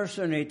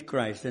impersonate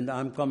Christ, and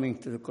I'm coming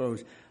to the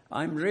close.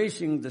 I'm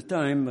racing the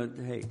time, but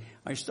hey,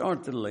 I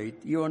started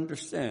late. You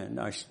understand?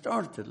 I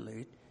started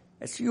late.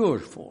 It's your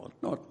fault,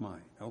 not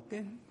mine,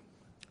 okay?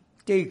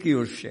 Take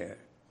your share.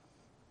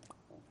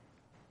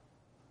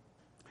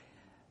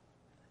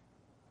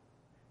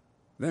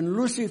 When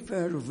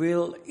Lucifer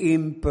will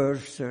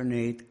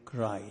impersonate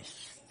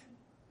Christ,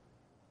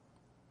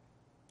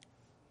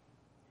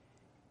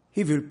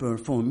 he will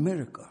perform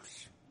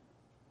miracles,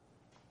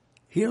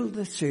 heal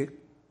the sick,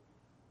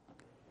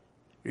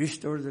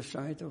 restore the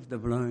sight of the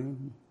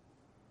blind,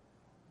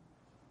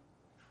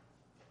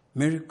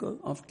 miracle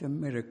after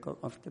miracle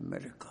after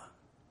miracle.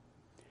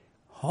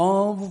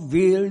 How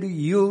will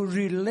you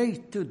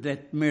relate to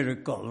that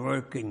miracle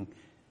working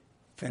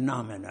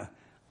phenomena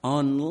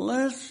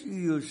unless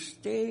you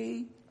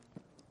stay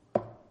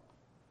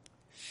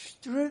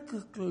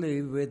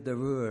strictly with the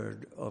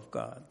Word of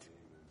God?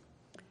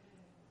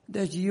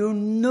 That you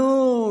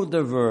know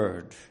the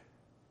Word,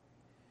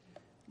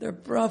 the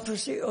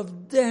prophecy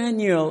of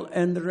Daniel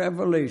and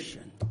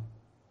Revelation.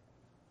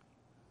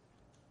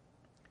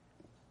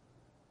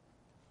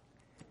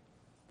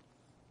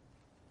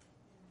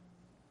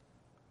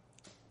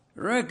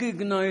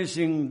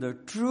 recognizing the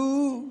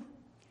true,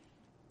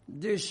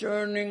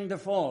 discerning the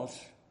false,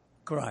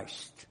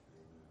 Christ.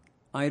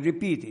 I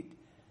repeat it.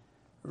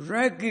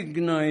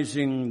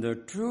 Recognizing the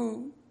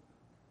true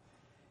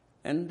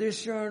and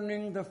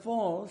discerning the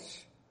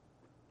false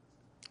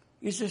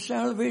is a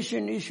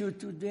salvation issue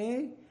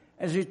today,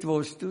 as it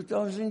was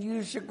 2,000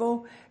 years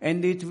ago,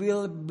 and it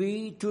will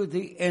be to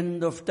the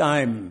end of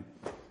time.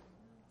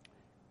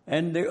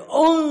 And the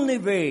only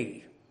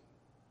way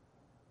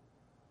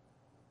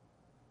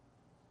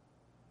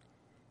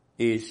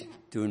is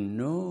to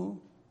know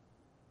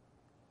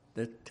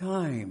the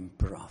time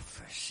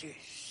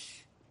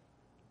prophecies.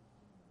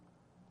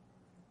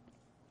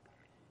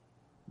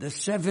 The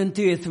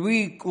 70th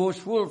week was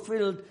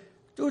fulfilled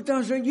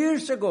 2,000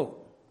 years ago.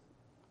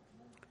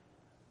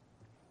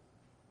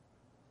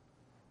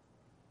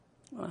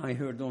 I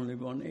heard only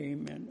one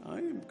amen. I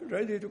am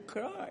ready to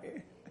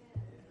cry.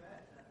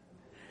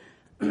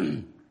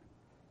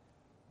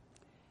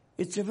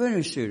 It's a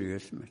very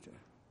serious matter.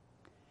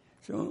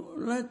 So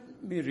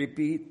let me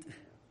repeat.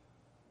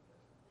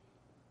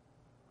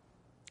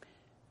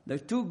 The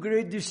two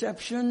great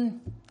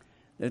deceptions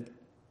that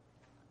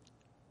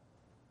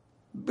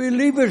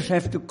believers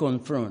have to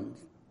confront.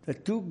 The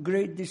two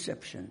great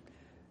deceptions.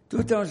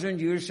 2,000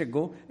 years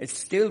ago, it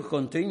still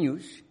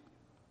continues.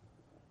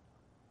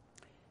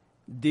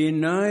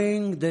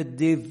 Denying the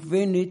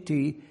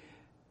divinity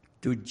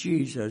to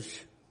Jesus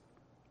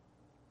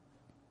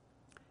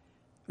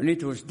when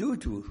it was due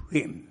to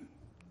him.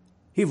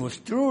 He was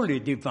truly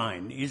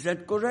divine. Is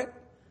that correct?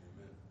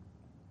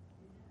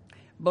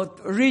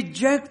 But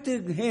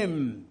rejecting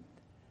him,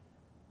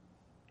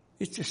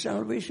 it's a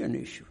salvation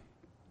issue.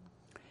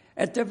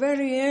 At the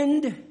very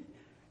end,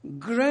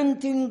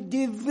 granting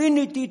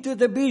divinity to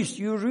the beast.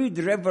 You read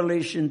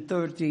Revelation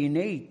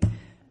 13:8.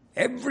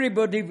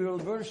 Everybody will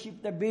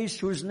worship the beast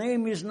whose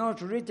name is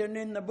not written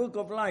in the book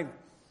of life.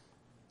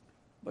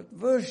 But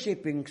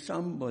worshiping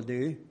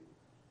somebody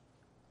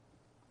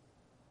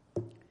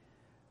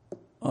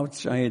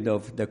outside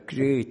of the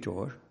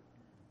Creator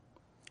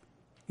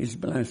is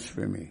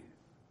blasphemy.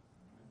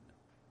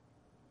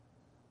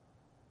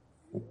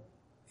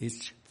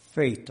 It's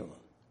fatal.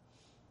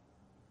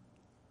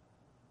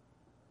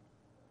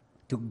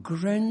 To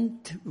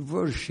grant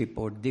worship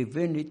or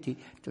divinity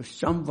to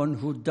someone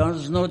who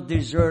does not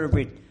deserve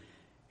it,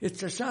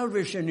 it's a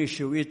salvation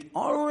issue. It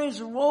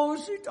always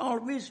was, it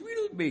always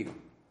will be.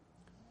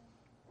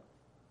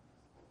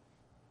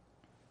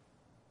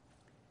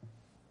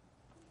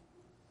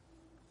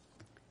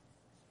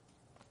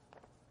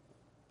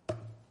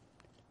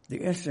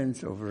 The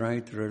essence of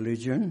right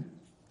religion,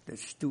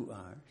 that's 2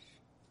 hours.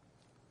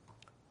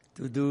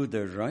 To do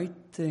the right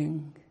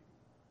thing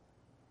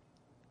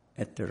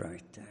at the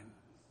right time.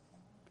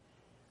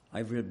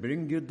 I will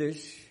bring you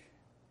this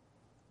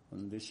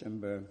on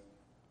December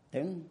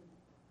 10.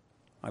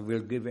 I will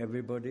give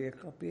everybody a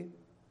copy.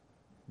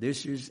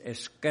 This is a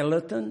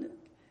skeleton,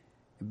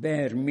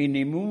 bare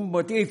minimum,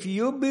 but if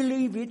you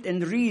believe it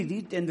and read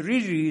it and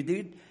reread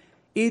it,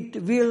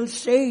 it will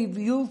save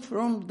you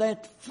from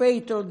that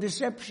fatal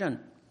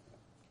deception.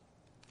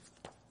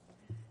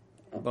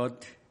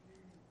 But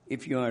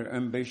if you are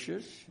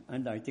ambitious,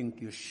 and I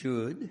think you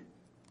should,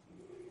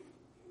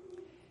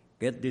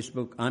 get this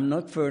book. I'm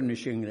not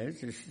furnishing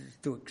this. This is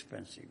too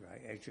expensive.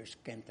 I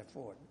just can't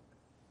afford it.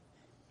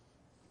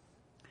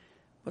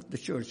 But the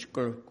church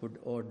could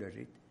order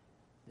it.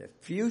 The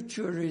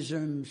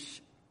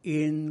Futurism's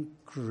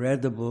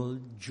Incredible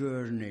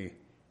Journey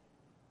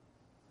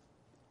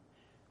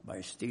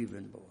by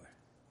Stephen Boer.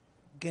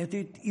 Get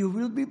it, you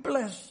will be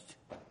blessed.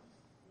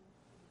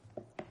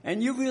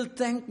 And you will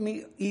thank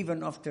me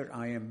even after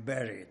I am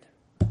buried.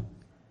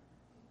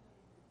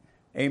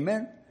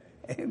 Amen?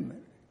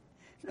 Amen.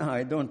 No,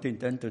 I don't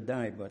intend to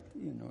die, but,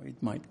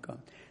 it might come.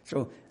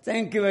 So,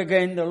 thank you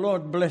again. The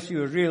Lord bless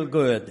you real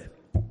good.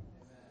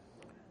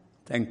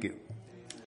 Thank you.